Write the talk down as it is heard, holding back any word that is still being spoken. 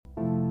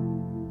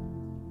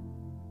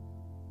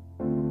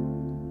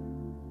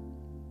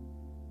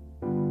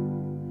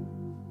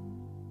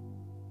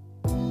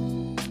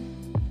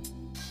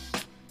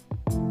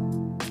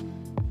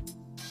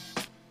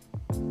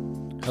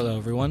Hello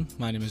everyone,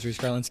 my name is Reese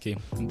Garlinsky,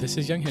 and this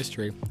is Young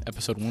History,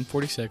 episode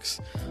 146,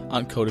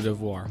 on Cote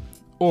d'Ivoire,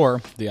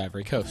 or the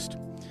Ivory Coast.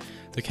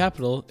 The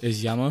capital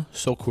is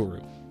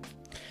Yamoussoukro.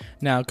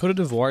 Now, Cote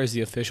d'Ivoire is the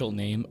official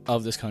name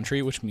of this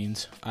country, which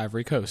means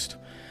Ivory Coast.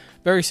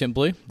 Very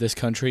simply, this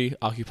country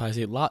occupies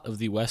a lot of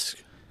the West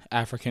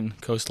African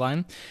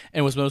coastline,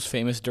 and was most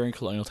famous during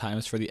colonial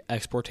times for the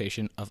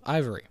exportation of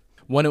ivory.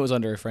 When it was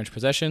under a French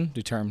possession,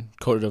 the term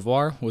Cote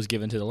d'Ivoire was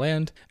given to the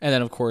land, and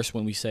then of course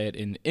when we say it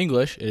in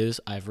English, it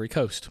is Ivory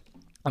Coast.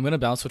 I'm going to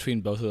bounce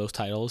between both of those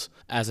titles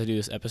as I do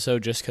this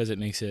episode just because it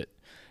makes it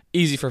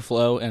easy for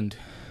flow, and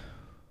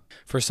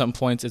for some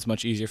points it's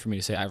much easier for me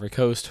to say Ivory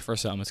Coast, for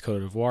some it's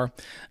Cote d'Ivoire.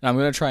 And I'm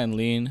going to try and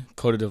lean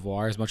Cote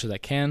d'Ivoire as much as I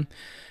can,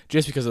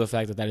 just because of the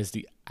fact that that is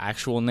the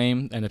actual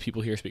name, and the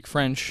people here speak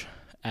French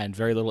and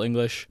very little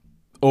English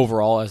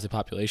overall as the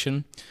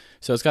population.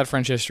 So it's got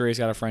French history, it's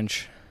got a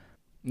French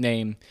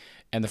name,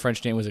 and the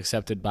French name was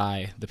accepted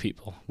by the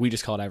people. We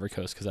just call it Ivory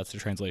Coast because that's the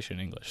translation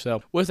in English.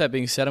 So with that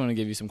being said, I'm going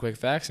to give you some quick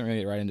facts and we're going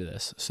to get right into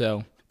this.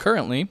 So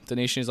currently, the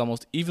nation is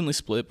almost evenly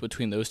split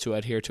between those who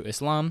adhere to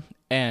Islam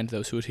and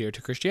those who adhere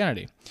to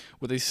Christianity,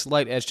 with a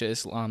slight edge to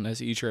Islam,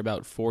 as each are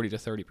about 40 to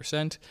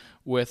 30%,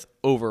 with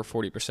over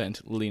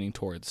 40% leaning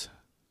towards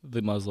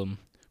the Muslim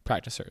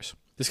practitioners.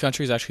 This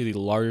country is actually the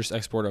largest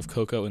exporter of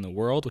cocoa in the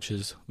world, which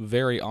is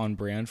very on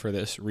brand for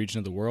this region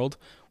of the world.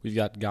 We've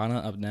got Ghana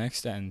up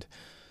next, and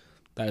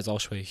that is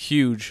also a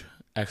huge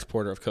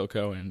exporter of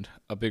cocoa, and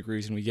a big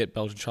reason we get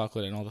Belgian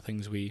chocolate and all the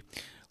things we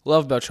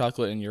love about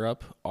chocolate in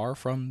Europe are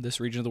from this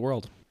region of the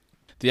world.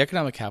 The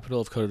economic capital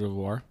of Cote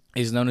d'Ivoire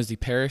is known as the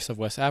Paris of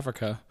West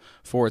Africa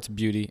for its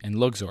beauty and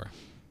Luxor,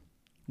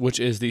 which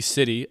is the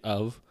city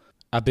of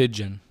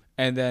Abidjan.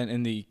 And then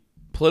in the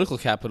political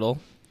capital,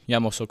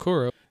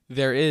 Yamoussoukro,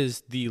 there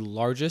is the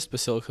largest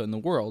basilica in the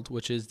world,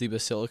 which is the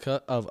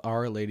Basilica of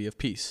Our Lady of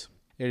Peace.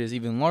 It is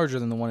even larger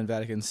than the one in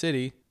Vatican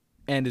City,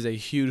 and is a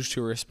huge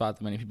tourist spot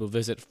that many people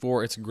visit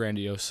for its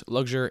grandiose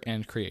luxury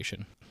and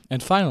creation.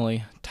 And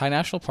finally, Tai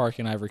National Park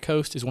in Ivory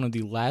Coast is one of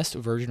the last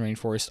virgin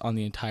rainforests on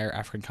the entire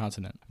African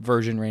continent.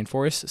 Virgin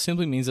rainforest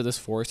simply means that this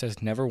forest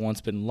has never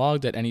once been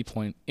logged at any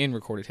point in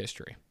recorded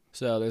history.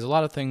 So there's a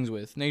lot of things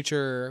with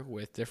nature,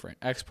 with different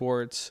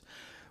exports,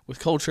 with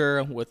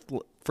culture, with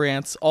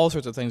France, all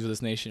sorts of things with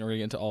this nation. We're going to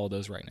get into all of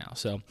those right now.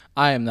 So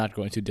I am not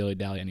going to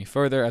dilly-dally any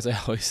further, as I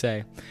always say,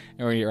 and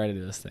we're going to get right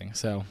into this thing.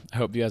 So I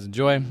hope you guys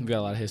enjoy. We've got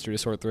a lot of history to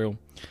sort through.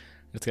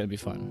 It's going to be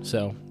fun.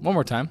 So one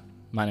more time,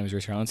 my name is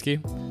Reese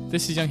Garlinsky.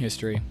 This is Young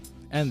History,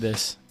 and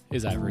this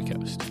is Ivory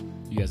Coast.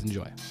 You guys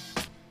enjoy.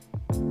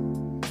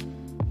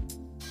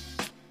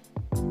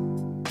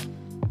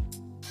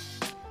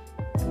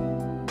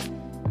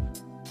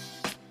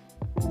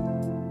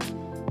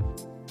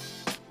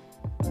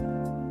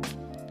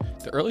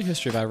 The early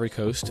history of Ivory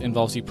Coast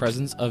involves the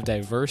presence of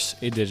diverse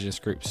indigenous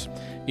groups,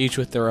 each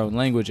with their own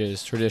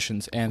languages,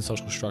 traditions, and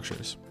social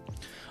structures.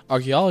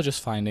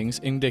 Archaeologists' findings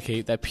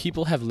indicate that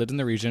people have lived in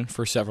the region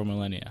for several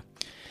millennia,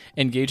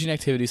 engaging in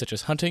activities such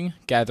as hunting,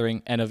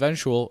 gathering, and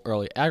eventual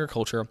early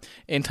agriculture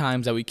in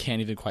times that we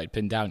can't even quite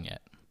pin down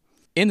yet.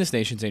 In this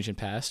nation's ancient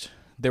past,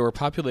 there were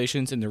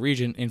populations in the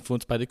region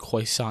influenced by the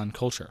Khoisan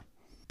culture.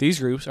 These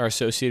groups are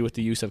associated with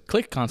the use of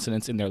click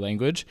consonants in their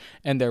language,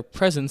 and their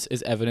presence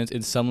is evident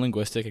in some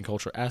linguistic and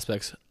cultural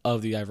aspects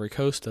of the Ivory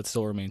Coast that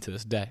still remain to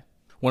this day.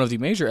 One of the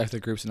major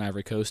ethnic groups in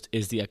Ivory Coast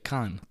is the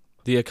Akan.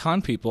 The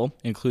Akan people,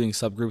 including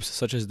subgroups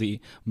such as the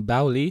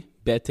Baouli,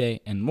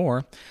 Bete, and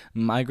more,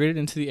 migrated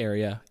into the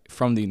area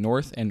from the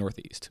north and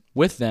northeast.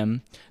 With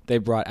them, they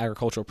brought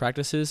agricultural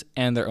practices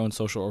and their own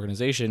social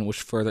organization,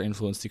 which further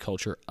influenced the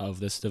culture of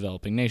this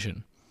developing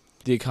nation.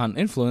 The Akan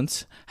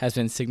influence has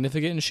been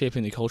significant in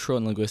shaping the cultural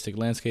and linguistic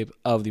landscape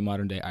of the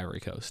modern-day Ivory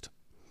Coast.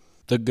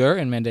 The Gur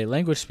and Mende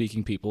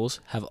language-speaking peoples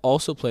have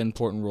also played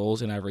important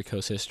roles in Ivory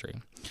Coast history.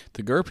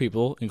 The Gur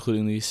people,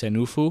 including the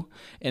Senufu,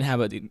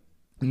 inhabit the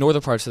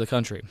northern parts of the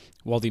country,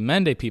 while the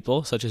Mende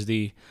people, such as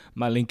the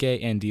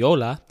Malinke and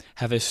Diola,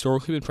 have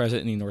historically been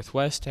present in the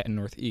northwest and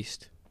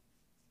northeast.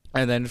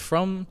 And then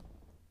from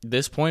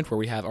this point, where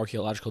we have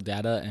archaeological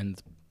data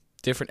and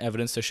different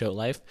evidence to show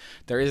life,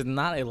 there is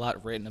not a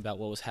lot written about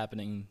what was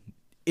happening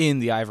in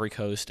the Ivory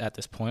Coast at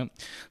this point.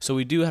 So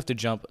we do have to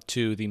jump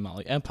to the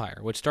Mali Empire,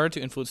 which started to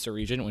influence the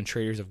region when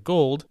traders of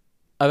gold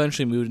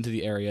eventually moved into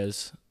the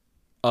areas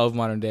of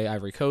modern-day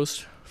Ivory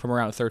Coast from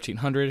around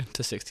 1300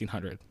 to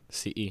 1600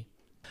 CE.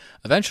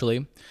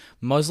 Eventually,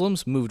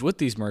 Muslims moved with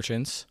these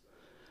merchants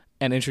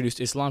and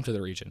introduced Islam to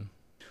the region.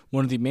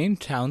 One of the main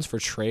towns for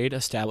trade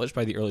established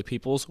by the early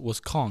peoples was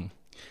Kong.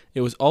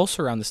 It was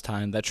also around this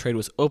time that trade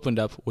was opened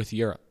up with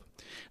Europe.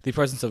 The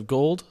presence of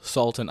gold,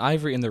 salt, and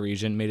ivory in the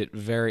region made it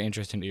very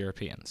interesting to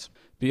Europeans.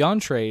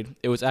 Beyond trade,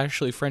 it was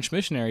actually French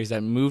missionaries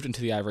that moved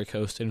into the Ivory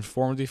Coast and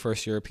formed the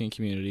first European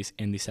communities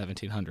in the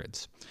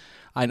 1700s.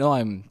 I know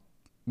I'm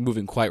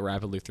moving quite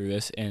rapidly through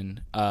this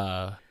in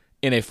a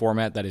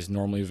format that is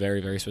normally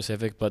very, very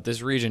specific, but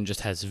this region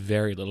just has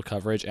very little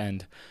coverage,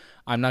 and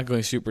I'm not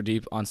going super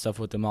deep on stuff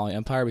with the Mali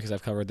Empire because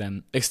I've covered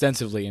them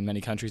extensively in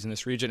many countries in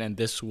this region, and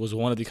this was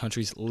one of the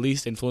countries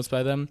least influenced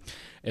by them.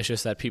 It's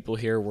just that people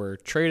here were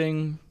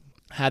trading,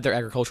 had their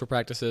agricultural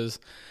practices,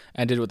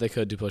 and did what they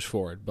could to push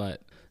forward.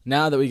 But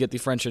now that we get the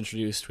French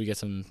introduced, we get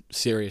some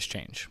serious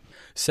change.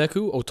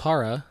 Sekou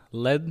Ouattara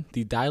led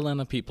the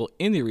Dailana people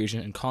in the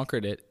region and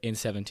conquered it in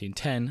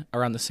 1710,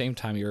 around the same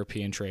time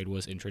European trade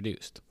was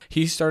introduced.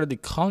 He started the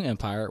Kong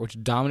Empire,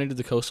 which dominated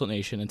the coastal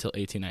nation until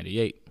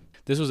 1898.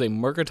 This was a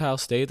mercantile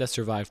state that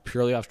survived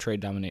purely off trade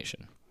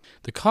domination.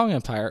 The Kong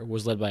Empire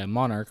was led by a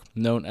monarch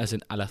known as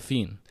an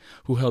Alafin,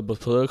 who held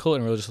both political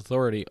and religious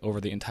authority over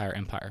the entire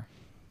empire.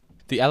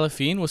 The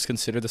Alafin was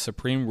considered the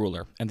supreme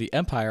ruler, and the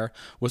empire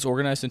was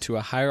organized into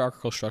a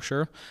hierarchical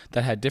structure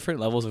that had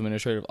different levels of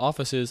administrative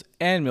offices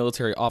and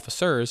military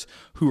officers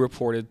who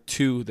reported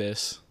to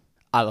this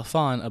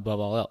Alafin above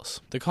all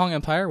else. The Kong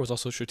Empire was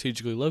also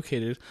strategically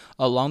located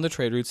along the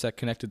trade routes that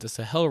connected the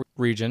Sahel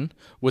region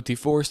with the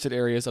forested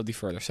areas of the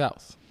further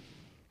south.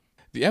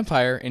 The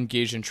empire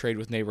engaged in trade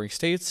with neighboring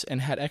states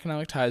and had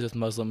economic ties with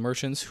Muslim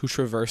merchants who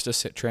traversed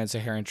the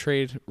trans-Saharan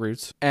trade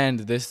routes,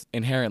 and this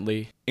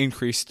inherently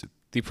increased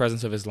the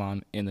presence of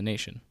Islam in the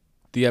nation.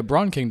 The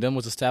Abron Kingdom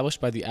was established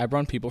by the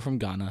Abron people from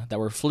Ghana that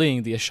were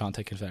fleeing the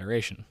Ashanti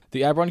Confederation.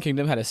 The Abron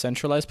Kingdom had a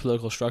centralized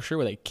political structure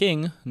with a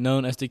king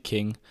known as the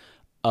King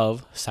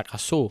of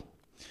Sakasso.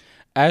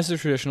 As the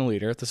traditional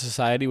leader, the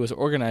society was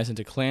organized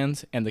into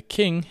clans, and the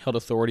king held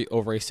authority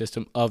over a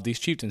system of these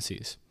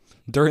chieftaincies.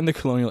 During the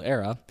colonial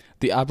era,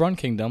 the Abron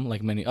Kingdom,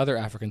 like many other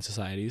African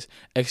societies,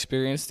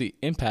 experienced the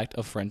impact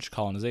of French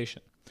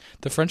colonization.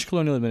 The French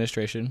colonial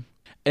administration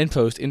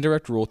imposed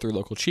indirect rule through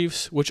local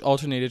chiefs, which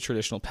alternated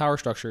traditional power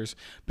structures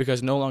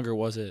because no longer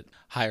was it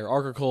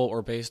hierarchical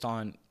or based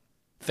on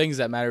things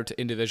that mattered to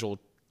individual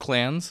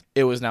clans.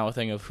 It was now a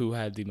thing of who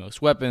had the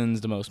most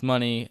weapons, the most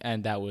money,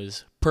 and that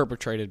was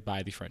perpetrated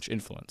by the French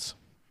influence.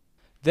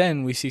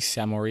 Then we see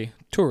Samori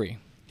Touré.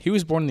 He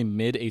was born in the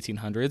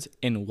mid-1800s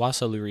in the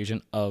Wassoulou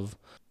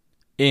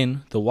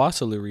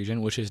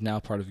region, which is now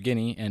part of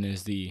Guinea and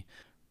is the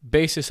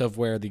basis of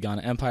where the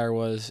Ghana Empire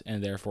was,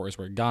 and therefore is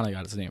where Ghana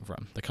got its name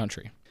from, the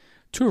country.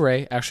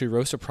 Touré actually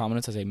rose to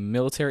prominence as a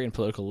military and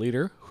political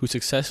leader who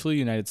successfully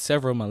united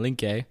several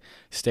Malinke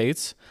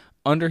states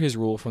under his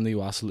rule from the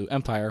Wassoulou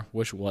Empire,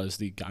 which was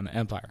the Ghana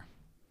Empire.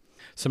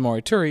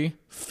 Samori Touré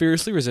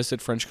fiercely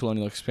resisted French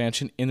colonial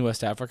expansion in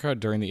West Africa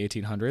during the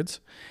 1800s,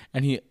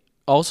 and he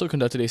also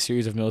conducted a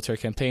series of military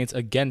campaigns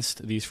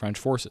against these French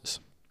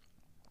forces.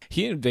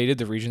 He invaded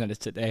the region that is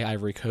today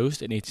Ivory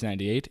Coast in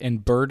 1898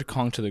 and burned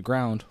Kong to the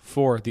ground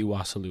for the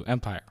Wassoulou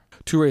Empire.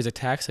 Touré's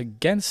attacks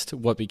against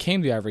what became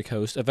the Ivory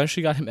Coast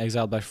eventually got him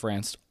exiled by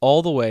France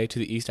all the way to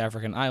the East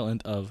African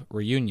island of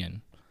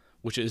Réunion,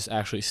 which is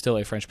actually still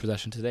a French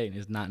possession today and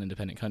is not an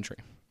independent country.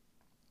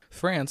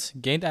 France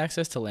gained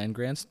access to land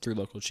grants through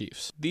local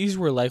chiefs. These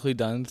were likely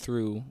done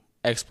through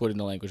exploiting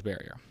the language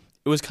barrier.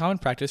 It was common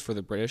practice for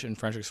the British and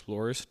French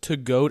explorers to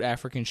goad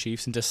African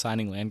chiefs into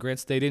signing land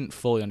grants they didn't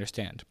fully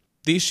understand.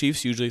 These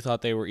chiefs usually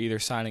thought they were either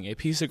signing a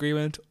peace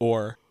agreement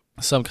or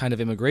some kind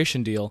of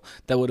immigration deal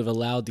that would have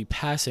allowed the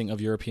passing of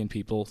European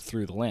people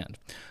through the land.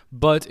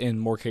 But in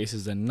more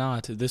cases than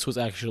not, this was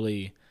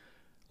actually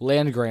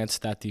land grants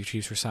that the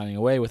chiefs were signing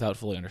away without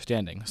fully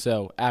understanding.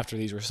 So after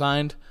these were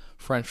signed,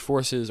 French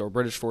forces or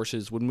British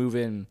forces would move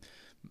in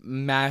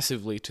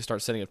massively to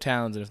start setting up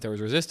towns, and if there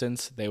was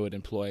resistance, they would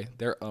employ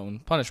their own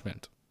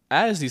punishment.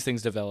 As these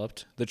things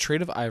developed, the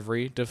trade of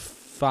ivory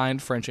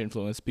defined French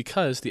influence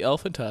because the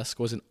elephant tusk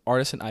was an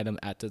artisan item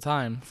at the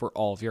time for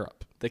all of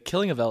Europe. The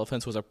killing of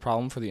elephants was a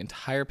problem for the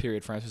entire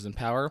period France was in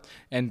power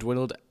and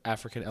dwindled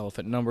African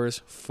elephant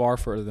numbers far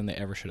further than they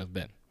ever should have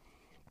been.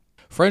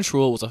 French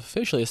rule was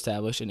officially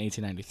established in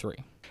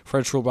 1893.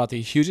 French rule brought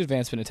the huge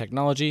advancement in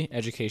technology,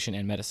 education,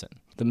 and medicine.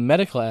 The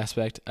medical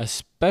aspect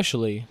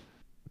especially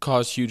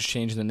caused huge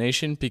change in the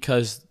nation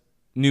because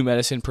new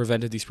medicine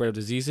prevented the spread of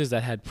diseases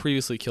that had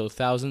previously killed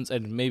thousands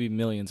and maybe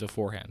millions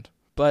beforehand.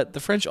 But the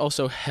French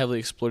also heavily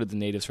exploited the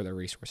natives for their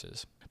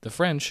resources. The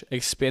French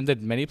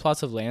expanded many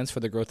plots of lands for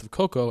the growth of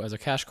cocoa as a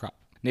cash crop.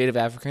 Native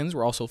Africans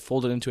were also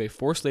folded into a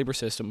forced labor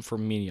system for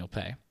menial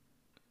pay.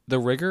 The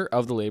rigor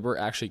of the labor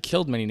actually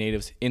killed many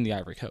natives in the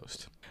Ivory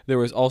Coast. There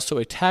was also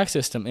a tax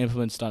system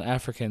implemented on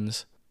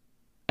Africans,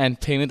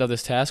 and payment of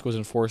this tax was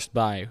enforced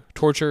by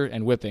torture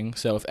and whipping,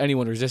 so if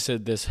anyone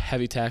resisted this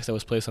heavy tax that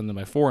was placed on them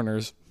by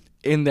foreigners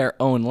in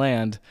their own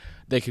land,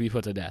 they could be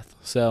put to death.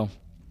 So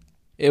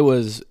it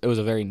was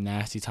a very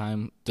nasty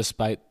time,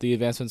 despite the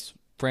advancements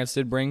France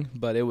did bring,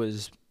 but it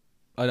was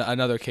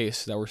another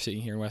case that we're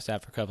seeing here in West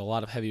Africa of a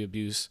lot of heavy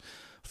abuse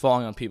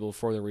falling on people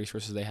for the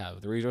resources they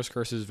have. The resource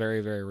curse is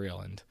very, very real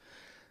and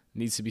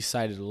needs to be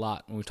cited a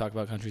lot when we talk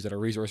about countries that are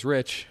resource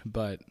rich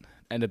but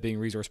end up being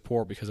resource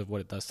poor because of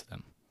what it does to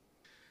them.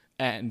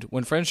 And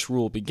when French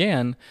rule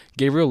began,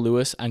 Gabriel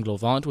Louis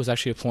Anglovant was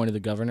actually appointed the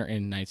governor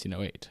in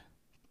 1908.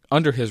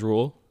 Under his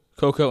rule,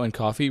 cocoa and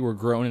coffee were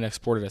grown and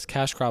exported as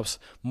cash crops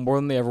more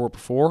than they ever were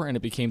before, and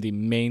it became the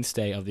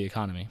mainstay of the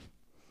economy.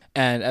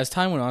 And as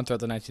time went on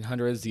throughout the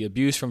 1900s, the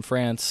abuse from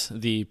France,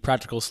 the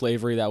practical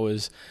slavery that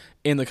was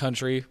in the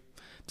country,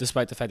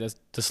 despite the fact that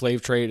the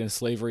slave trade and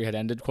slavery had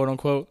ended, quote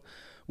unquote,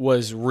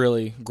 was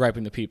really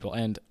griping the people.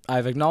 And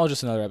I've acknowledged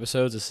this in other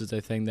episodes. This is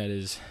a thing that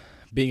is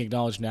being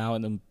acknowledged now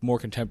in the more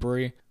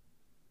contemporary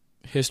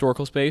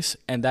historical space,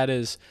 and that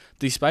is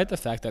despite the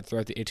fact that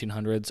throughout the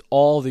 1800s,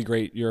 all the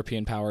great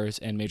European powers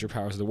and major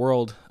powers of the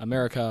world,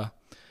 America,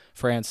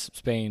 France,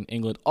 Spain,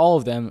 England, all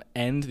of them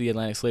end the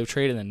Atlantic slave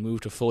trade and then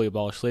move to fully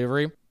abolish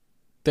slavery,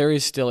 there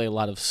is still a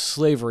lot of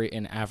slavery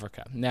in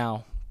Africa.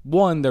 Now,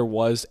 one, there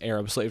was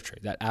Arab slave trade.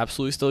 That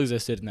absolutely still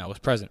existed and that was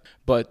present.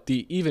 But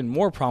the even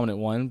more prominent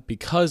one,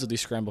 because of the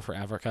scramble for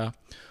Africa,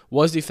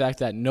 was the fact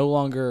that no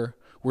longer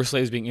were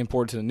slaves being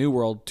imported to the New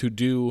World to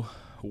do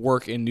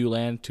work in new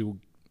land, to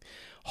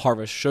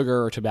harvest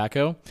sugar or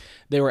tobacco.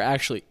 They were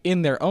actually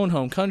in their own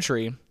home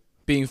country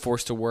being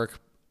forced to work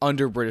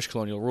under British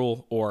colonial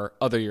rule or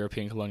other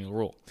European colonial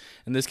rule.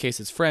 In this case,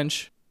 it's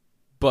French,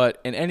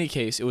 but in any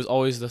case, it was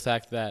always the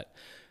fact that,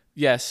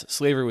 yes,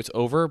 slavery was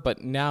over,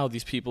 but now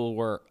these people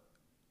were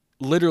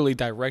literally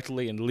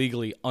directly and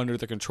legally under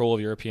the control of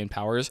European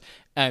powers,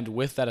 and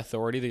with that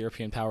authority, the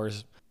European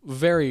powers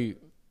very,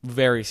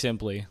 very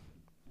simply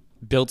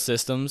built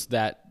systems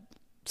that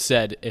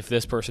said if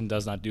this person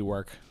does not do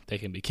work, they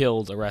can be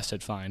killed,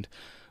 arrested, fined,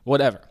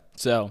 whatever.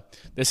 So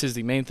this is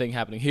the main thing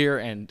happening here,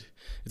 and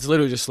it's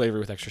literally just slavery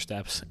with extra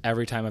steps.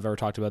 Every time I've ever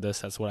talked about this,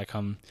 that's what I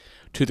come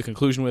to the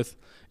conclusion with.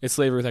 It's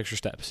slavery with extra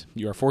steps.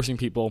 You are forcing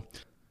people,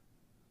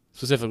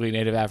 specifically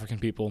Native African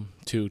people,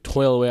 to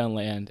toil away on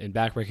land in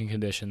backbreaking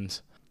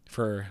conditions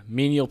for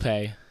menial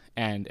pay,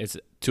 and it's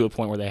to a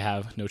point where they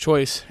have no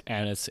choice,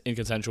 and it's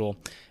inconsensual,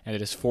 and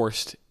it is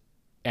forced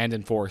and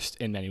enforced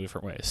in many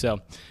different ways. So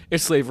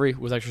it's slavery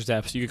with extra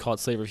steps. You could call it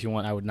slavery if you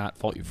want. I would not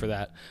fault you for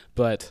that.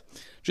 But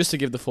just to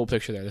give the full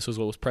picture there, this was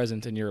what was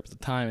present in Europe at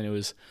the time, and it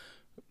was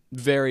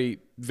very,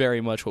 very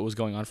much what was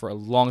going on for a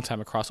long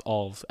time across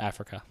all of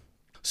Africa.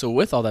 So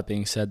with all that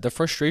being said, the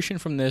frustration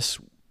from this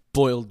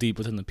boiled deep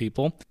within the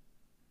people,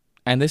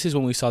 and this is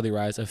when we saw the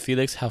rise of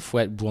Félix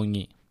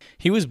Houphouët-Boigny.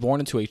 He was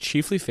born into a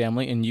chiefly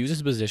family and used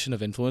his position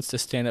of influence to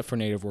stand up for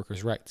native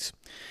workers' rights.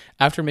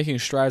 After making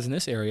strides in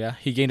this area,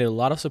 he gained a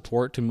lot of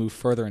support to move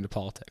further into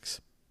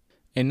politics.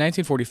 In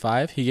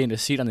 1945, he gained a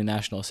seat on the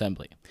National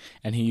Assembly,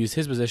 and he used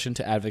his position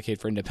to advocate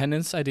for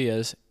independence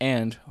ideas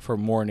and for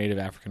more Native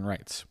African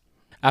rights.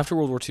 After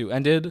World War II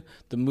ended,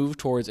 the move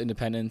towards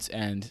independence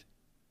and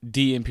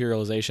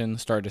de-imperialization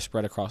started to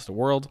spread across the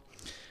world.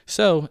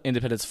 So,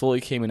 independence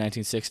fully came in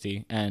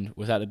 1960, and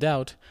without a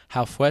doubt,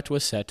 Houphouët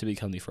was set to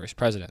become the first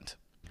president.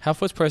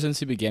 Houphouët's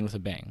presidency began with a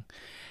bang.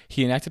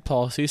 He enacted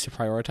policies to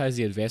prioritize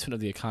the advancement of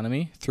the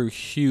economy through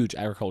huge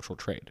agricultural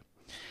trade.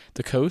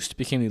 The coast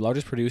became the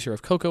largest producer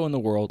of cocoa in the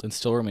world and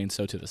still remains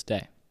so to this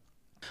day.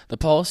 The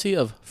policy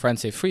of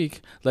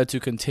France-Afrique led to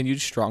continued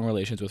strong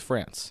relations with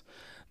France.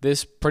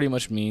 This pretty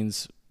much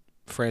means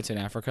France in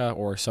Africa,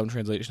 or some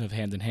translation of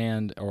hand in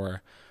hand,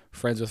 or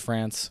friends with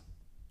France,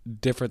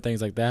 different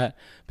things like that,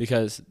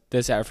 because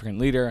this African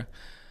leader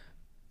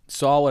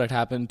saw what had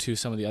happened to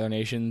some of the other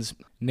nations,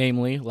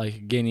 namely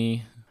like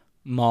Guinea,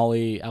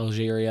 Mali,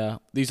 Algeria,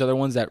 these other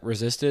ones that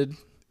resisted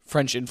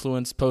French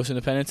influence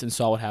post-independence, and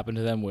saw what happened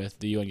to them with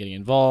the UN getting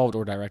involved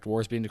or direct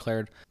wars being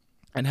declared,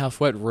 and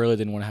Houphouët really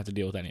didn't want to have to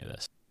deal with any of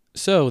this.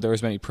 So there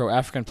was many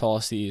pro-African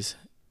policies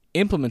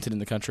implemented in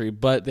the country,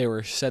 but they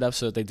were set up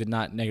so that they did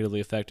not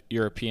negatively affect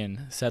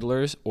European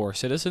settlers or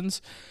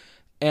citizens,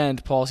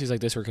 and policies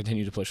like this were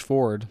continued to push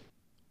forward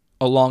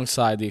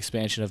alongside the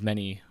expansion of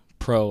many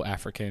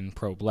pro-African,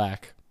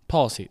 pro-black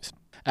policies.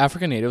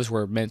 African natives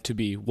were meant to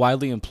be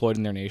widely employed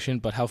in their nation,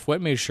 but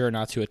Houphouët made sure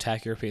not to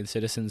attack European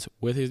citizens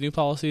with his new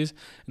policies,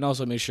 and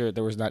also made sure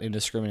there was not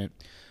indiscriminate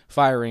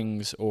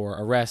firings or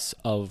arrests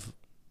of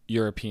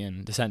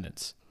European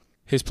descendants.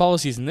 His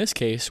policies in this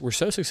case were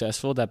so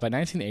successful that by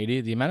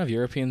 1980, the amount of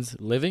Europeans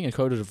living in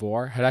Cote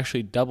d'Ivoire had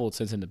actually doubled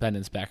since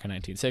independence back in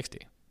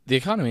 1960. The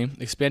economy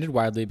expanded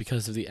widely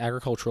because of the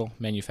agricultural,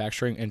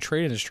 manufacturing, and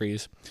trade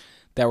industries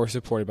that were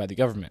supported by the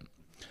government.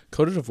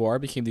 Cote d'Ivoire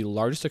became the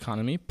largest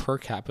economy per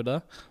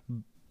capita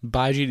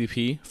by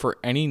GDP for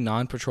any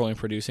non-petroleum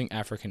producing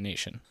African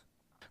nation.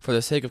 For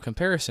the sake of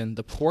comparison,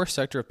 the poor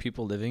sector of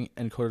people living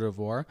in Cote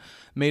d'Ivoire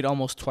made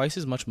almost twice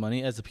as much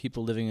money as the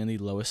people living in the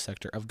lowest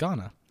sector of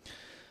Ghana,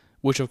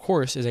 which of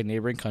course is a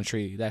neighboring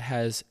country that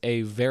has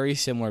a very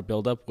similar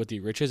buildup with the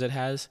riches it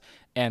has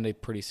and a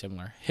pretty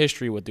similar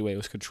history with the way it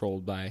was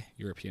controlled by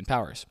European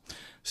powers.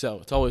 So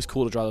it's always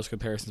cool to draw those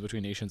comparisons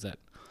between nations that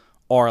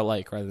are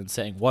alike, rather than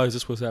saying, why is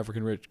this West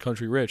African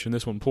country rich and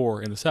this one poor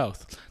in the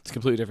South? It's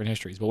completely different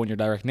histories. But when you're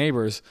direct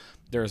neighbors,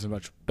 there is a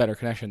much better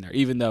connection there,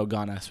 even though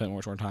Ghana spent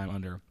much more time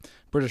under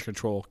British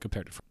control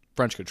compared to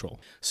French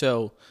control.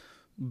 So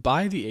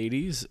by the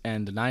 80s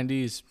and the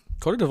 90s,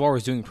 Cote d'Ivoire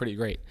was doing pretty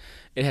great.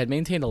 It had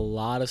maintained a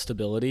lot of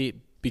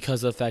stability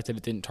because of the fact that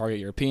it didn't target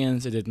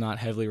Europeans, it did not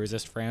heavily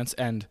resist France,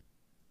 and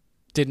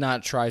did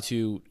not try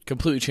to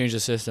completely change the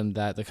system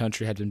that the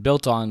country had been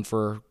built on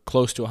for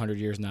close to 100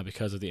 years now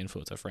because of the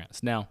influence of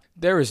France. Now,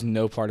 there is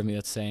no part of me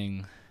that's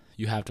saying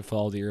you have to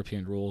follow the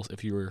European rules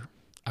if you were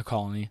a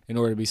colony in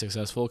order to be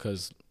successful,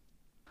 because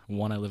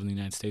one, I live in the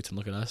United States and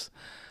look at us,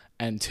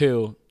 and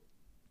two,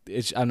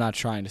 I'm not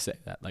trying to say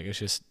that. Like, it's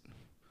just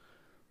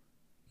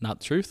not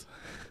the truth.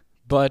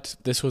 But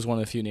this was one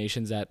of the few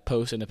nations that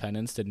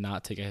post-independence did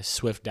not take a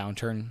swift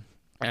downturn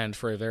and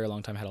for a very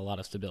long time had a lot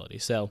of stability.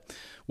 So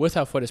with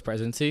Houphouet's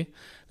presidency,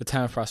 the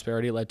time of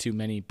prosperity led to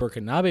many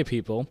Burkinabe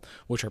people,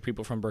 which are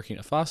people from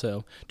Burkina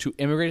Faso, to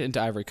immigrate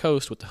into Ivory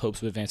Coast with the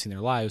hopes of advancing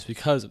their lives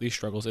because of these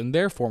struggles in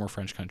their former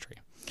French country.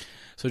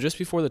 So just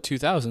before the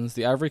 2000s,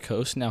 the Ivory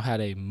Coast now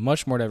had a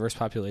much more diverse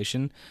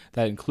population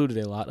that included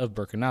a lot of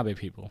Burkinabe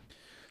people.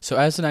 So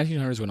as the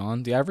 1900s went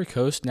on, the Ivory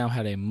Coast now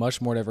had a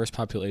much more diverse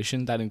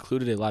population that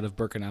included a lot of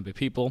Burkinabe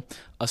people,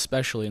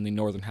 especially in the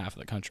northern half of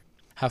the country.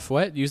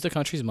 Houphouet used the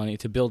country's money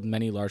to build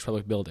many large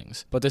public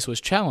buildings, but this was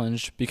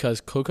challenged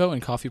because cocoa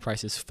and coffee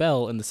prices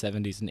fell in the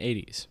 70s and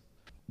 80s.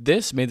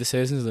 This made the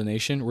citizens of the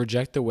nation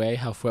reject the way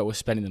Houphouet was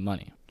spending the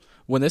money.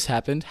 When this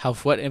happened,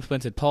 Houphouet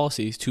implemented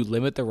policies to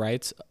limit the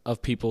rights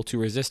of people to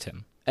resist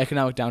him.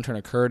 Economic downturn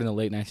occurred in the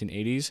late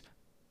 1980s,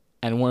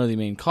 and one of the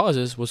main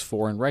causes was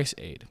foreign rice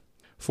aid.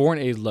 Foreign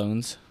aid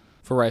loans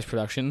for rice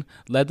production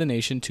led the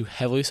nation to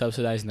heavily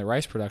subsidizing the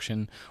rice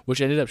production, which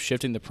ended up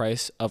shifting the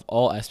price of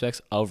all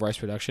aspects of rice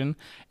production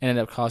and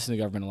ended up costing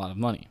the government a lot of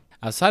money.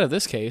 Outside of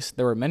this case,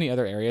 there were many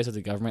other areas that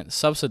the government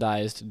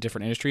subsidized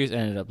different industries and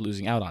ended up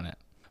losing out on it.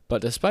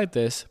 But despite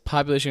this,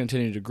 population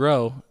continued to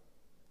grow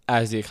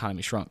as the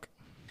economy shrunk.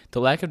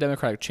 The lack of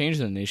democratic change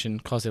in the nation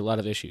caused a lot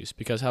of issues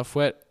because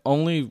Houphouet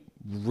only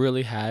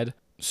really had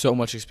so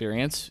much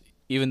experience.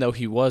 Even though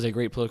he was a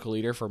great political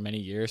leader for many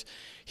years,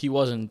 he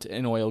wasn't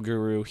an oil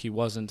guru, he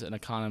wasn't an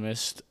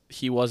economist,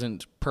 he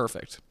wasn't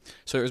perfect.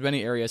 So there was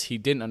many areas he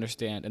didn't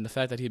understand, and the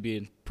fact that he'd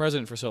been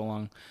president for so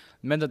long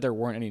meant that there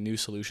weren't any new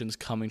solutions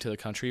coming to the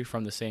country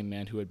from the same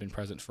man who had been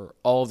president for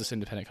all of this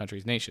independent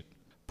country's nation.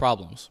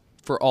 Problems.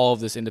 For all of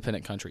this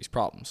independent country's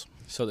problems.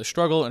 So the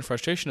struggle and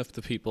frustration of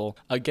the people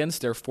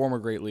against their former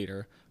great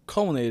leader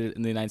culminated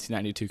in the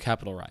 1992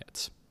 Capitol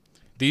riots.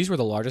 These were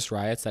the largest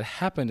riots that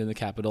happened in the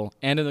capital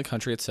and in the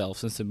country itself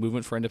since the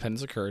movement for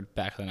independence occurred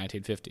back in the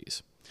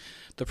 1950s.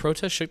 The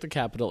protests shook the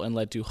capital and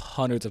led to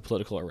hundreds of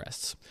political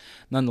arrests.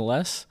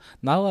 Nonetheless,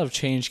 not a lot of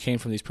change came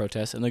from these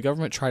protests, and the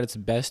government tried its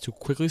best to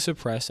quickly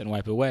suppress and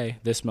wipe away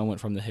this moment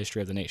from the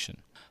history of the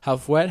nation.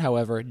 Houphouet,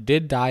 however,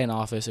 did die in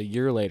office a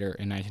year later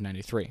in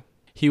 1993.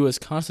 He was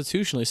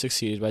constitutionally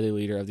succeeded by the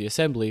leader of the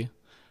assembly,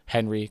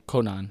 Henry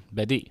Konan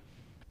Bedie.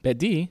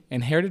 Bedie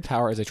inherited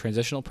power as a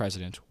transitional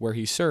president, where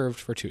he served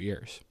for 2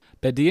 years.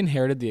 Bedie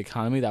inherited the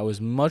economy that was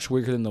much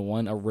weaker than the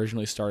one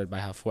originally started by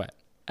Houphouet.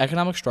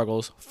 Economic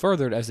struggles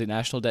furthered as the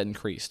national debt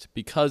increased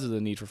because of the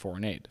need for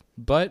foreign aid.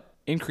 But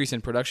increase in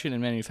production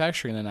and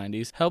manufacturing in the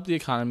 90s helped the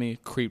economy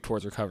creep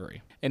towards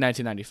recovery. In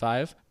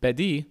 1995,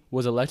 Bedie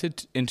was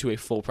elected into a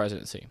full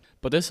presidency,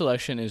 but this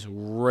election is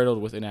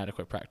riddled with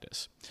inadequate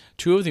practice.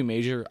 2 of the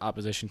major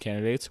opposition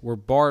candidates were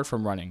barred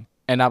from running,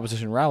 and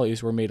opposition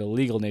rallies were made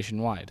illegal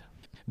nationwide.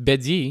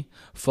 Bedie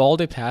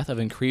followed a path of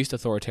increased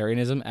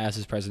authoritarianism as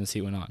his presidency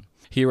went on.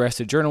 He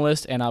arrested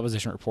journalists and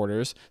opposition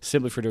reporters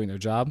simply for doing their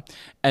job,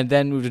 and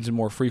then moved into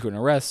more frequent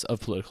arrests of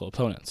political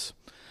opponents.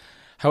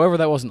 However,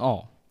 that wasn't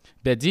all.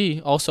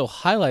 Bedie also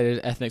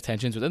highlighted ethnic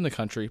tensions within the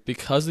country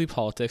because of the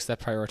politics that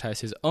prioritized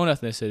his own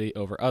ethnicity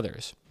over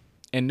others.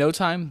 In no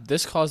time,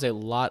 this caused a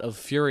lot of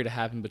fury to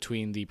happen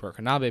between the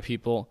Burkinabe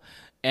people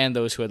and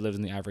those who had lived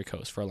in the Ivory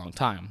Coast for a long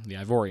time, the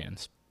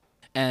Ivorians.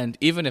 And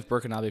even if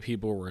Burkinabe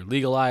people were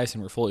legalized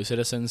and were fully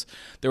citizens,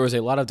 there was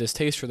a lot of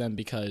distaste for them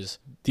because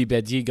the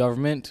Bedie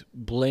government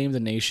blamed the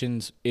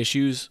nation's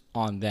issues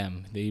on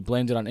them. They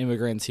blamed it on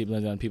immigrants, he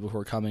blamed it on people who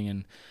were coming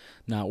and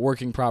not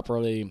working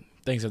properly,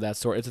 things of that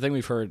sort. It's a thing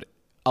we've heard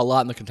a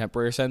lot in the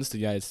contemporary sense. The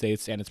United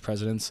States and its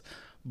presidents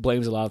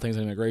blames a lot of things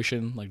on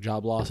immigration, like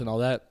job loss and all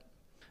that,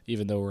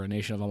 even though we're a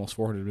nation of almost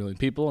 400 million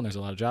people and there's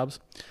a lot of jobs.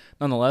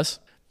 Nonetheless,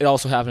 it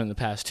also happened in the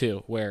past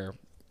too, where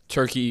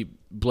Turkey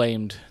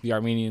blamed the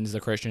Armenians, the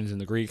Christians, and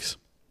the Greeks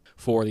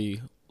for the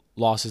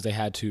losses they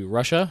had to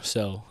Russia,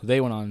 so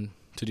they went on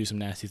to do some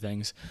nasty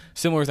things.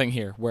 Similar thing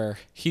here, where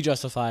he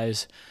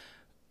justifies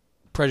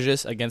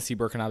prejudice against the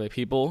Burkinabe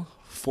people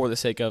for the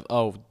sake of,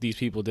 oh, these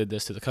people did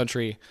this to the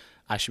country,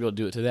 I should be able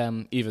to do it to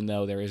them, even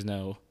though there is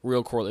no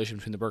real correlation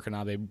between the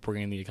Burkinabe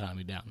bringing the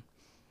economy down.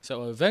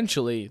 So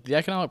eventually, the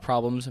economic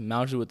problems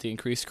mounted with the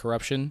increased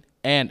corruption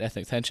and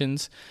ethnic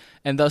tensions,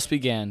 and thus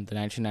began the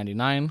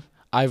 1999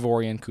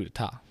 Ivorian coup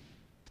d'etat.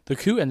 The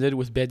coup ended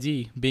with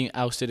Bedie being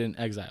ousted and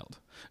exiled.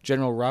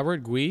 General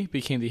Robert Gui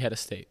became the head of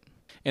state.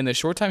 In the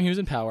short time he was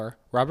in power,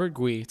 Robert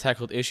Gui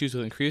tackled issues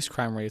with increased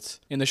crime rates.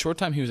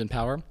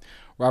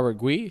 Robert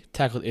Gui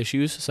tackled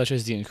issues such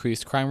as the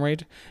increased crime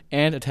rate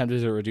and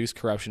attempted to reduce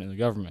corruption in the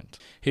government.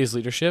 His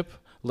leadership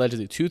led to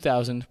the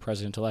 2000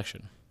 president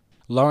election.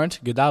 Laurent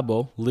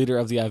Gbagbo, leader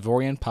of the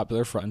Ivorian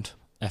Popular Front,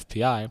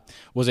 FPI,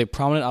 was a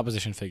prominent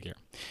opposition figure.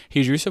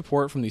 He drew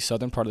support from the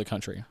southern part of the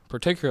country,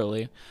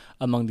 particularly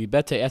among the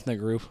Bete ethnic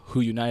group who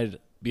united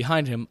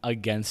behind him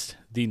against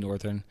the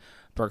northern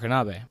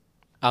Burkinabe.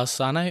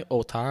 Alassane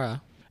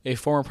Ouattara, a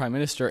former prime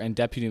minister and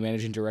deputy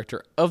managing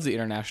director of the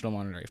International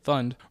Monetary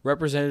Fund,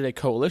 represented a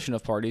coalition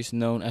of parties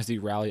known as the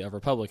Rally of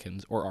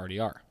Republicans, or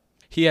RDR.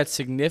 He had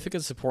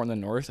significant support in the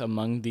north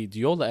among the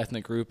Diola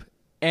ethnic group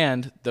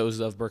and those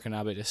of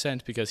Burkinabe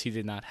descent because he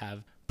did not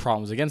have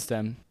problems against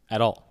them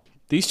at all.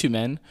 These two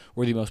men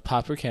were the most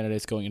popular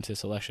candidates going into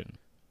this election.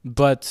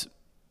 But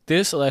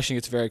this election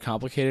gets very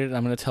complicated, and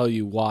I'm going to tell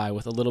you why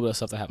with a little bit of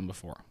stuff that happened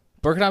before.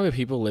 Burkinabe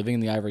people living in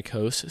the Ivory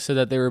Coast said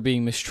that they were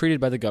being mistreated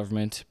by the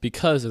government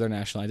because of their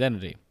national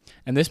identity,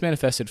 and this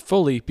manifested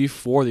fully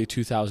before the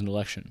 2000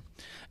 election.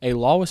 A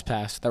law was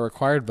passed that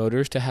required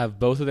voters to have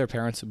both of their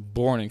parents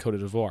born in Cote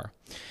d'Ivoire,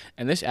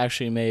 and this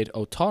actually made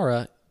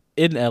Ouattara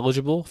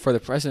ineligible for the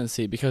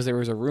presidency because there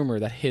was a rumor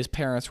that his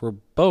parents were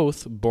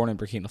both born in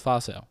Burkina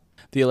Faso.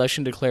 The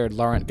election declared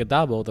Laurent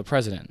Gbagbo the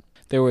president.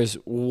 There was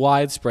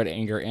widespread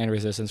anger and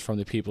resistance from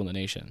the people in the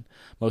nation.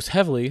 Most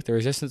heavily, the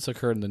resistance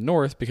occurred in the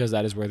north because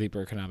that is where the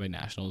Burkinabe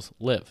nationals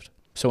lived.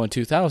 So in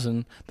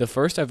 2000, the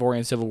first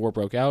Ivorian Civil War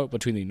broke out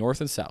between the north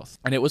and south,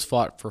 and it was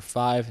fought for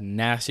 5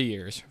 nasty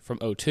years, from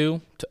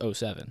 2002 to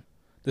 2007.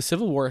 The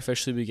Civil War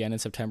officially began in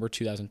September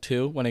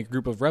 2002 when a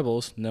group of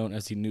rebels, known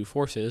as the New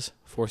Forces,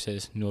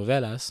 Forces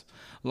Novelas,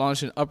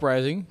 launched an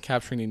uprising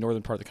capturing the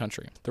northern part of the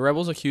country. The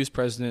rebels accused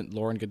President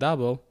Laurent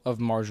Gbagbo of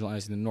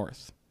marginalizing the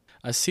north.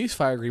 A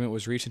ceasefire agreement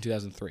was reached in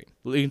 2003,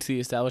 leading to the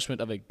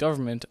establishment of a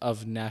government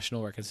of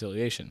national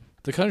reconciliation.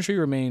 The country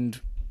remained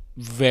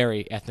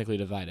very ethnically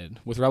divided,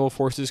 with rebel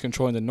forces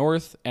controlling the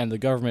north and the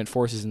government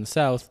forces in the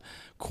south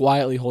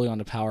quietly holding on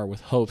to power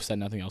with hopes that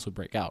nothing else would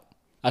break out.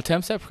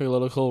 Attempts at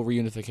political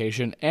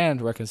reunification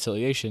and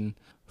reconciliation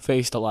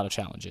faced a lot of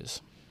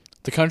challenges.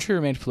 The country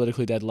remained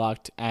politically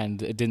deadlocked,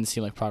 and it didn't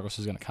seem like progress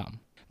was going to come.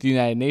 The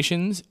United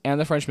Nations and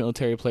the French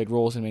military played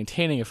roles in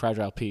maintaining a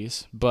fragile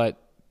peace,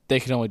 but they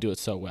could only do it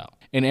so well.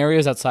 In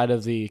areas outside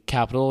of the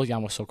capital,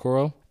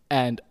 Yamoussoukro,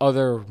 and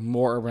other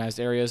more urbanized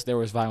areas, there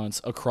was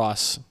violence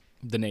across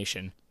the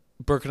nation.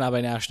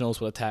 Burkinabe nationals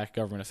would attack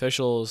government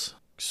officials.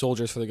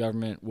 Soldiers for the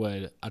government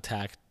would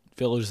attack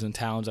villages and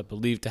towns that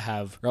believed to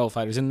have rebel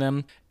fighters in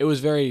them. It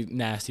was very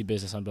nasty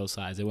business on both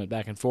sides. They went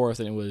back and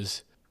forth, and it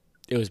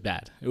was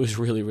bad. It was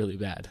really, really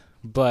bad.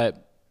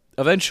 But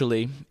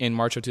eventually, in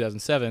March of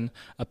 2007,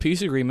 a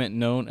peace agreement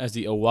known as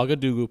the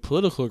Ouagadougou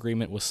Political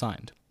Agreement was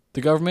signed.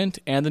 The government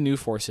and the new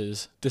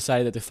forces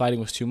decided that the fighting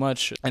was too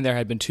much and there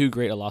had been too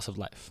great a loss of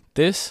life.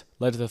 This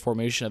led to the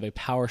formation of a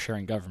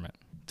power-sharing government.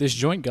 This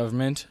joint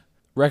government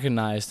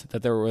recognized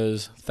that there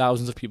was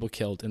thousands of people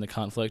killed in the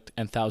conflict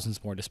and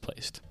thousands more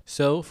displaced.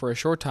 So, for a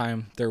short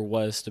time, there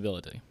was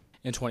stability.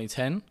 In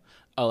 2010, an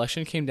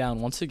election came down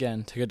once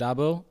again to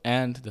Gbagbo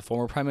and the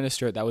former prime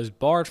minister that was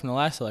barred from the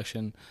last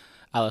election,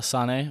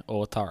 Alassane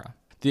Ouattara.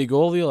 The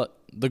goal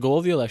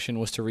of the election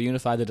was to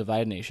reunify the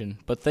divided nation,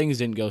 but things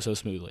didn't go so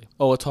smoothly.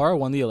 Ouattara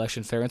won the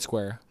election fair and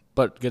square,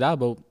 but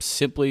Gbagbo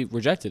simply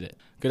rejected it.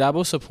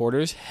 Gbagbo's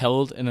supporters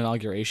held an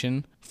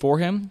inauguration for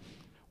him,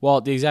 while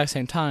at the exact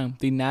same time,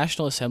 the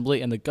National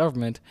Assembly and the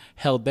government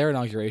held their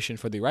inauguration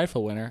for the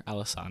rightful winner,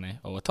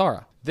 Alassane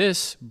Ouattara.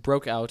 This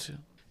broke out,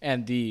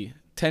 and the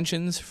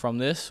tensions from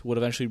this would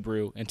eventually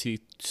brew into the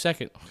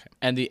second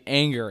Ivorian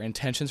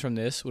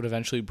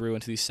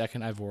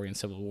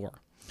Civil War,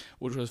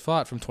 which was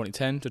fought from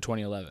 2010 to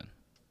 2011.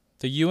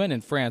 The UN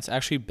and France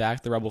actually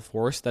backed the rebel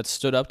force that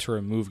stood up to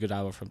remove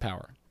Gbagbo from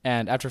power.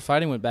 And after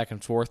fighting went back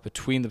and forth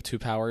between the two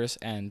powers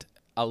and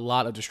a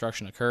lot of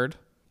destruction occurred,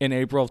 in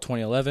April of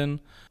 2011,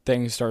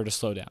 things started to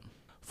slow down.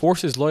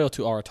 Forces loyal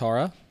to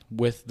Ouattara,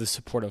 with the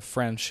support of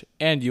French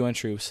and UN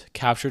troops,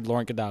 captured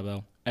Laurent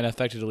Gbagbo and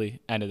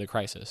effectively ended the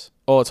crisis.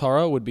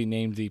 Ouattara would be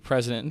named the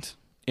president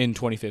in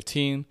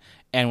 2015,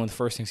 and one of the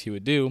first things he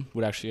would do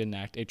would actually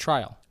enact a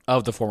trial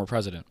of the former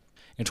president.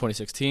 In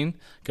 2016,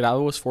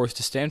 Gbagbo was forced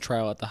to stand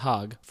trial at The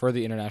Hague for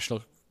the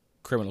International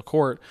Criminal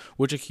Court,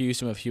 which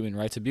accused him of human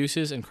rights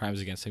abuses and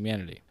crimes against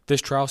humanity.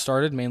 This trial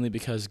started mainly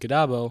because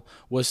Gbagbo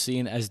was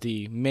seen as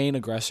the main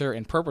aggressor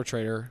and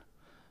perpetrator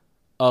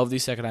of the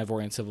Second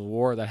Ivorian Civil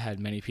War that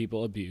had many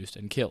people abused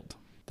and killed.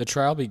 The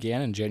trial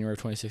began in January of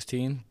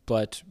 2016,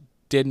 but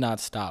did not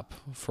stop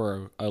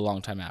for a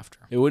long time after.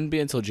 It wouldn't be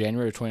until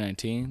January of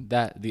 2019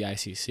 that the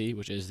ICC,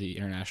 which is the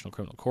International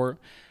Criminal Court,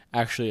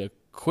 actually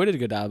acquitted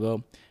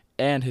Gbagbo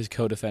and his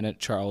co-defendant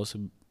Charles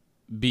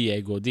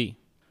Bié-Gaudy,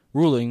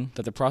 ruling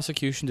that the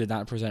prosecution did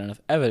not present enough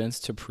evidence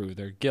to prove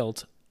their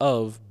guilt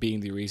of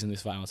being the reason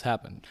this violence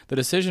happened. The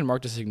decision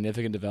marked a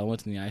significant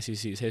development in the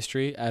ICC's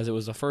history, as it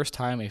was the first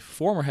time a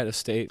former head of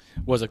state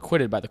was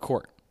acquitted by the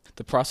court.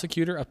 The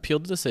prosecutor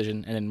appealed the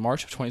decision, and in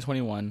March of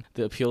 2021,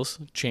 the appeals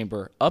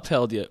chamber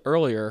upheld the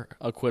earlier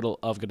acquittal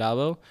of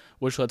Gbagbo,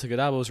 which led to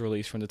Gbagbo's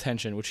release from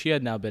detention, which he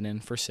had now been in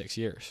for 6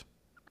 years.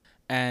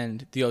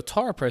 And the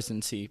Ouattara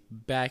presidency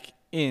back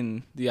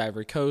in the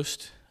Ivory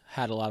Coast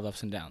had a lot of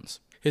ups and downs.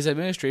 His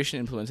administration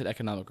implemented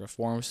economic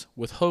reforms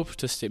with hopes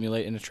to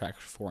stimulate and attract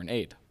foreign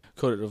aid.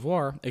 Cote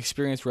d'Ivoire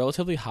experienced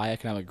relatively high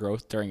economic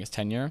growth during his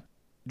tenure,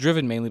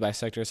 driven mainly by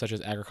sectors such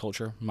as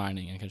agriculture,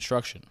 mining, and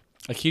construction.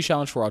 A key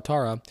challenge for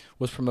Ouattara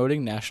was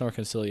promoting national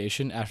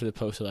reconciliation after the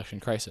post-election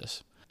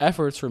crisis.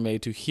 efforts were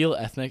made to heal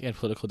ethnic and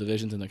political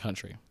divisions in the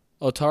country.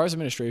 Ouattara's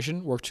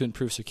administration worked to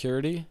improve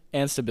security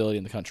and stability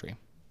in the country.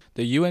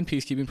 The UN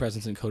peacekeeping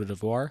presence in Cote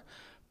d'Ivoire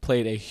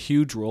played a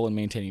huge role in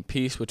maintaining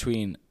peace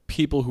between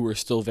people who were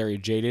still very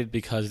jaded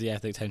because of the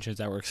ethnic tensions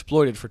that were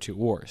exploited for 2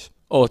 wars.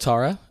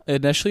 Ouattara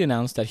initially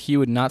announced that he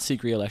would not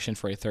seek re-election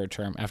for a 3rd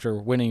term after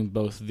winning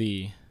both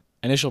the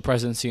initial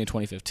presidency in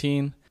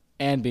 2015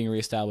 and being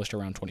reestablished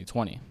around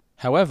 2020.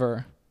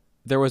 However,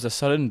 there was a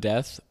sudden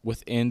death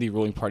within the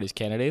ruling party's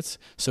candidates,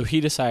 so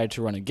he decided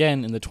to run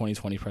again in the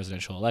 2020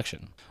 presidential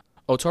election.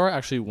 Ouattara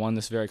actually won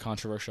this very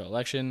controversial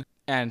election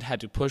and had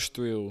to push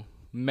through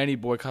many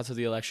boycotts of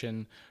the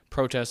election,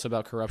 protests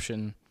about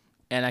corruption,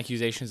 and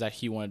accusations that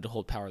he wanted to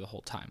hold power the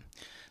whole time.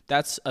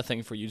 That's a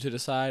thing for you to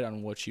decide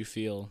on what you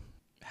feel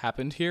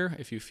happened here.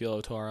 If you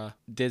feel Ouattara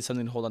did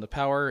something to hold on to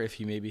power, if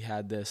he maybe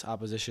had this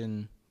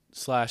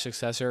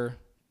opposition/successor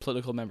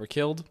political member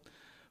killed,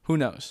 who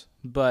knows?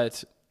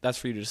 But that's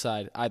for you to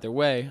decide. Either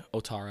way,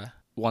 Ouattara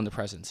won the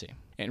presidency.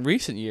 In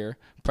recent year,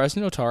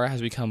 President Ouattara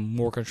has become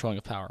more controlling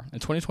of power. In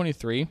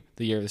 2023,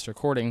 the year of this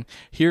recording,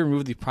 he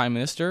removed the prime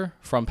minister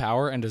from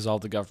power and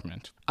dissolved the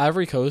government.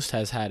 Ivory Coast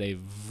has had a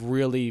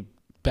really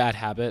bad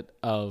habit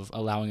of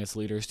allowing its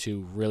leaders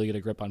to really get a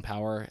grip on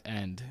power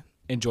and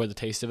enjoy the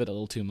taste of it a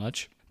little too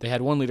much. They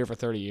had one leader for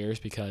 30 years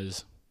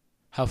because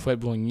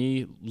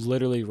Houphouët-Boigny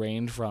literally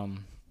reigned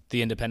from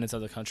the independence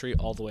of the country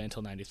all the way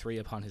until 93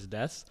 upon his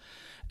death.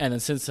 And then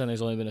since then,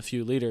 there's only been a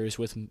few leaders,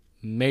 with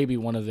maybe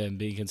one of them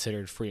being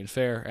considered free and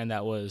fair, and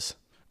that was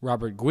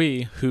Robert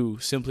Gui, who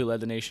simply led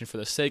the nation for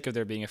the sake of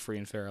there being a free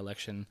and fair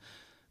election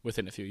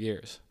within a few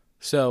years.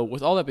 So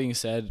with all that being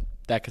said,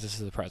 that gets us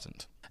to the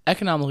present.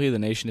 Economically, the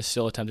nation is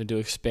still attempting to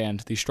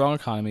expand the strong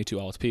economy to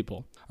all its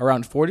people.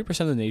 Around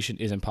 40% of the nation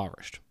is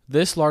impoverished.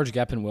 This large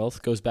gap in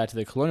wealth goes back to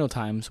the colonial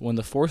times when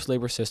the forced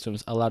labor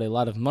systems allowed a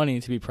lot of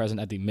money to be present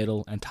at the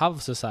middle and top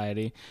of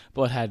society,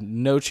 but had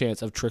no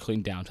chance of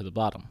trickling down to the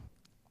bottom.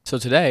 So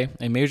today,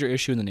 a major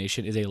issue in the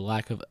nation is a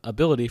lack of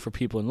ability for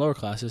people in lower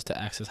classes to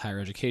access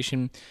higher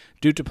education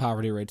due to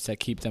poverty rates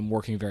that keep them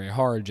working very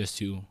hard just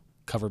to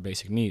cover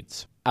basic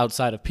needs.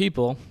 Outside of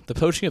people, the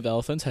poaching of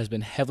elephants has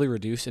been heavily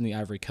reduced in the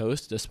Ivory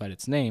Coast, despite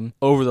its name,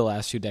 over the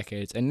last few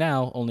decades, and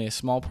now only a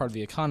small part of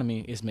the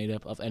economy is made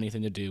up of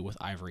anything to do with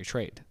ivory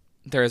trade.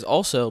 There has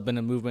also been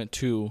a movement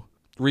to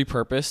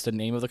repurpose the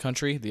name of the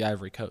country, the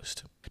Ivory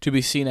Coast, to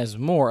be seen as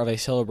more of a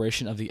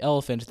celebration of the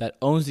elephant that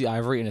owns the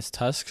ivory in its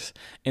tusks,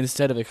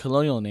 instead of a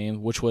colonial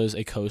name, which was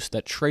a coast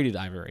that traded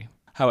ivory.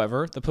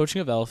 However, the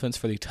poaching of elephants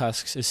for the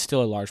tusks is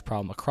still a large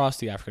problem across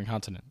the African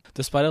continent.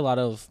 Despite a lot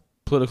of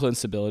political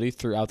instability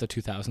throughout the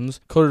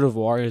 2000s, Cote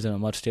d'Ivoire is in a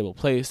much stable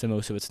place than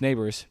most of its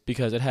neighbors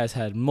because it has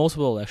had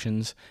multiple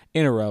elections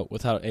in a row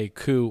without a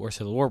coup or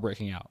civil war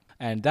breaking out.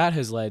 And that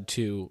has led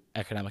to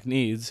economic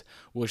needs,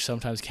 which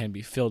sometimes can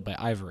be filled by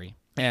ivory.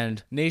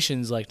 And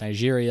nations like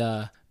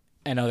Nigeria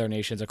and other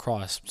nations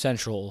across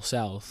Central,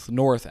 South,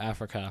 North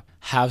Africa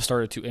have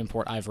started to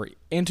import ivory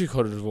into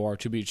Cote d'Ivoire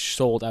to be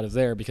sold out of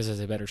there because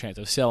there's a better chance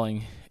of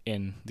selling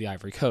in the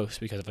Ivory Coast.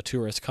 Because if a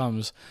tourist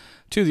comes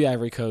to the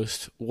Ivory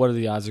Coast, what are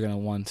the odds they're going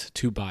to want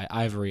to buy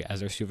ivory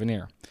as their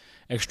souvenir?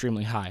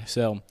 Extremely high.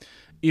 So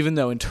even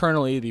though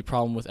internally the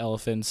problem with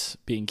elephants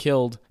being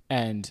killed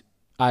and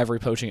ivory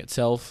poaching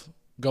itself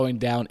going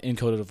down in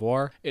Cote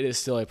d'Ivoire, it is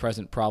still a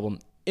present problem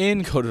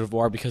in Cote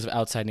d'Ivoire because of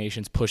outside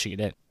nations pushing it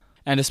in.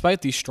 And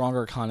despite the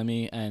stronger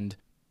economy and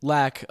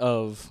lack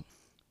of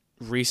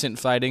recent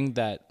fighting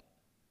that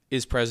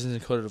is present in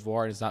Cote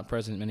d'Ivoire and is not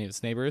present in many of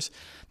its neighbors,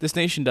 this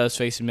nation does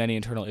face many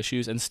internal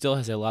issues and still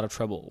has a lot of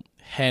trouble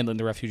handling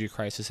the refugee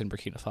crisis in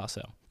Burkina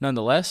Faso.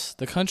 Nonetheless,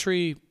 the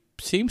country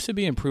seems to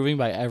be improving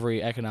by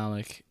every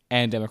economic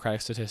and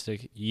democratic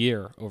statistic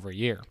year over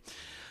year.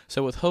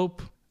 So with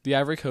hope, the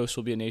Ivory Coast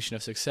will be a nation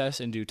of success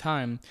in due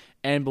time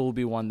and will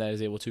be one that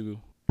is able to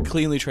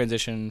cleanly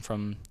transition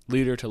from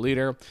leader to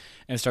leader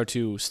and start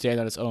to stand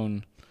on its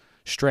own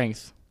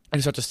strength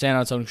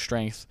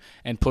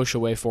and push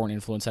away foreign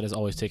influence that has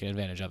always taken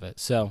advantage of it.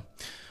 So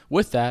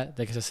with that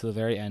gets us to the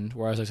very end,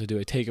 where I was like to do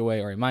a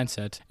takeaway or a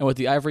mindset. And with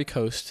the Ivory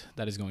Coast,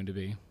 that is going to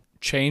be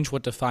change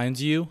what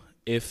defines you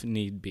if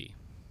need be.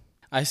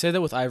 I say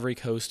that with Ivory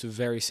Coast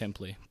very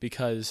simply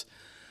because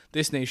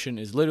this nation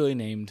is literally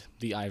named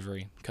the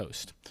Ivory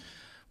Coast.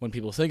 When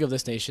people think of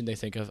this nation, they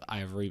think of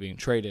ivory being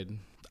traded,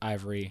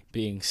 ivory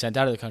being sent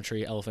out of the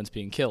country, elephants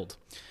being killed.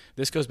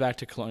 This goes back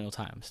to colonial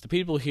times. The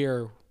people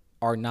here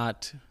are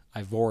not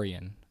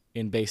Ivorian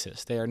in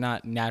basis. They are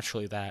not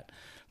naturally that.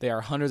 They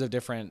are hundreds of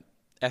different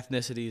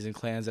ethnicities and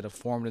clans that have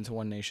formed into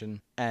one nation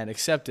and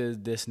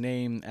accepted this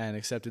name and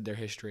accepted their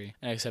history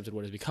and accepted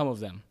what has become of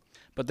them.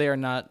 But they are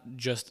not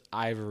just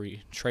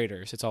ivory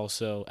traders. It's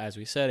also, as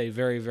we said, a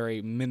very,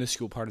 very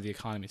minuscule part of the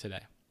economy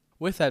today.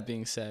 With that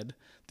being said,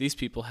 these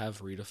people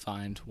have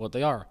redefined what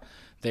they are.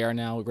 They are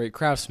now great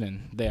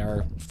craftsmen. They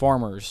are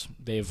farmers.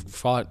 They've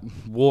fought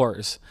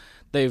wars.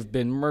 They've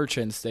been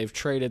merchants. They've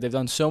traded. They've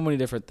done so many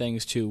different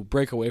things to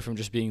break away from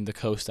just being the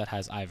coast that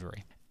has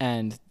ivory.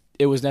 And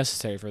it was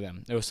necessary for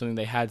them. It was something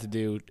they had to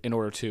do in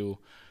order to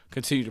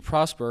continue to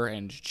prosper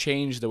and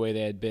change the way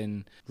they had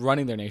been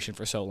running their nation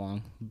for so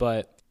long,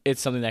 but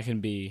it's something that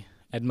can be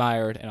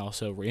admired and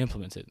also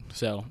re-implemented.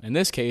 So in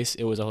this case,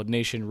 it was a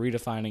nation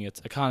redefining its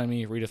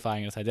economy,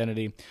 redefining its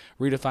identity,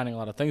 redefining a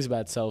lot of things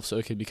about itself so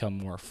it could become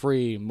more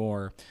free,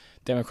 more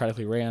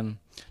democratically ran,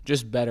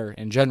 just better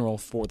in general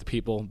for the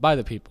people, by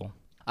the people.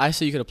 I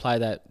say you could apply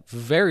that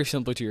very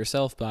simply to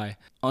yourself by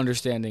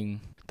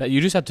understanding that you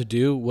just have to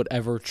do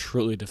whatever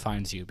truly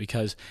defines you,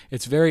 because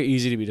it's very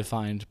easy to be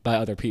defined by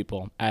other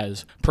people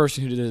as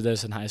person who did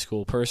this in high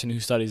school, person who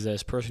studies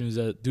this, person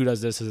who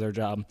does this as their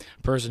job,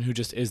 person who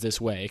just is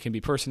this way. It can be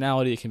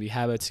personality, it can be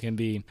habits, it can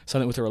be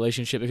something with a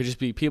relationship. It could just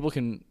be people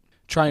can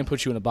try and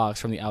put you in a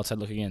box from the outside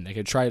looking in. They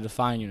could try to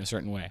define you in a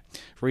certain way.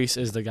 Reese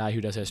is the guy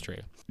who does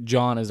history.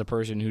 John is the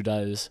person who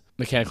does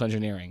mechanical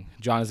engineering.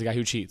 John is the guy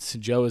who cheats.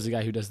 Joe is the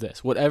guy who does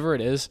this. Whatever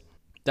it is,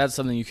 that's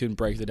something you can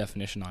break the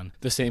definition on,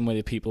 the same way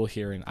the people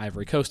here in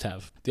Ivory Coast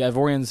have. The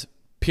Ivorians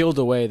peeled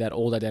away that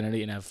old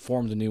identity and have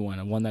formed a new one,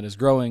 and one that is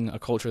growing, a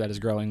culture that is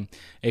growing,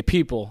 a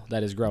people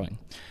that is growing.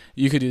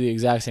 You could do the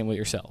exact same with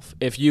yourself.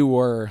 If you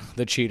were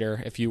the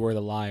cheater, if you were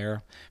the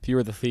liar, if you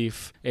were the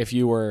thief, if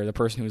you were the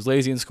person who was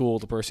lazy in school,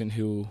 the person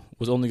who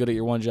was only good at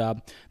your one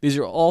job, these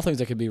are all things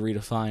that could be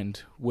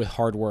redefined with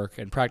hard work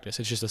and practice.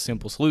 It's just a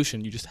simple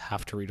solution. You just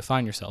have to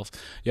redefine yourself.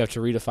 You have to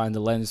redefine the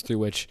lens through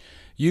which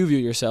you view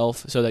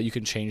yourself so that you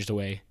can change the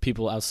way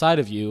people outside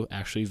of you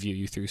actually view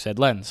you through said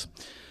lens.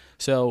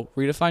 So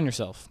redefine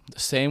yourself. The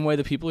same way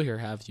the people here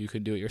have, you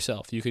could do it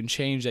yourself. You can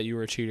change that you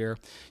were a cheater.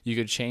 You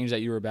could change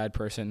that you were a bad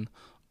person.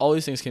 All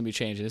these things can be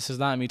changed. This is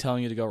not me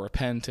telling you to go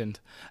repent and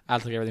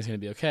act like everything's going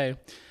to be okay,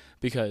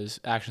 because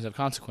actions have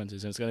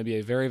consequences, and it's going to be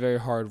a very, very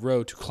hard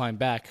road to climb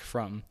back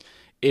from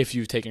if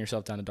you've taken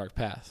yourself down a dark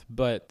path.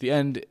 But the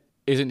end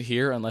isn't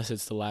here unless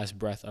it's the last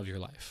breath of your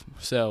life.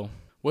 So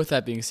with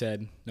that being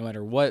said, no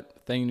matter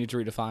what thing you need to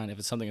redefine, if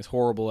it's something as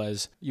horrible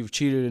as you've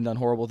cheated and done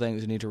horrible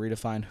things, you need to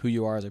redefine who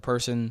you are as a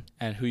person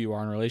and who you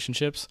are in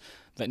relationships,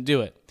 then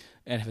do it.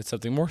 And if it's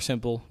something more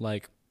simple,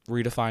 like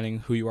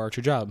redefining who you are at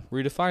your job,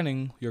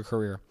 redefining your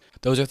career,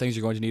 those are things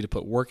you're going to need to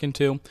put work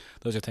into.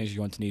 Those are things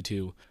you're going to need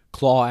to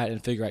claw at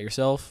and figure out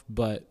yourself.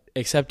 But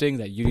accepting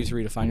that you need to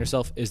redefine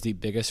yourself is the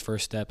biggest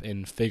first step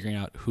in figuring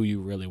out who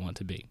you really want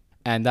to be.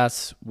 And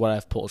that's what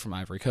I've pulled from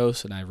Ivory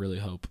Coast, and I really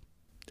hope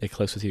it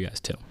clicks with you guys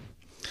too.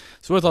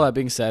 So with all that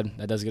being said,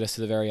 that does get us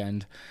to the very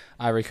end.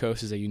 Ivory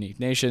Coast is a unique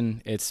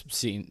nation. It's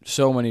seen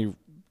so many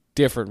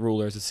different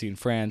rulers. It's seen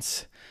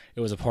France.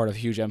 It was a part of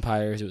huge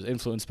empires. It was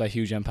influenced by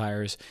huge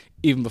empires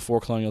even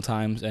before colonial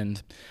times.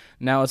 And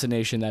now it's a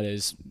nation that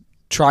is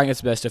trying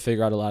its best to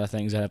figure out a lot of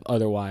things that have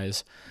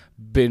otherwise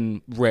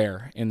been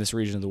rare in this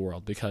region of the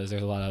world, because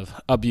there's a lot of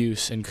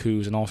abuse and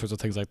coups and all sorts of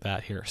things like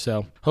that here.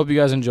 So hope you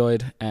guys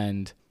enjoyed,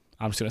 and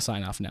I'm just going to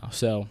sign off now.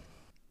 So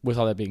with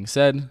all that being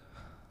said,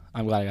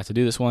 I'm glad I got to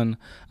do this one.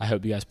 I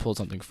hope you guys pulled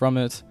something from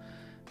it.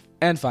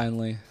 And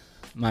finally,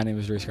 my name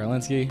is Reese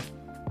Garlinsky.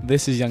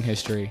 This is Young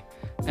History,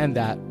 and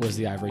that was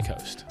the Ivory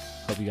Coast.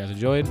 Hope you guys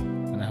enjoyed,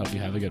 and I hope you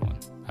have a good one.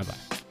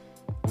 Bye-bye.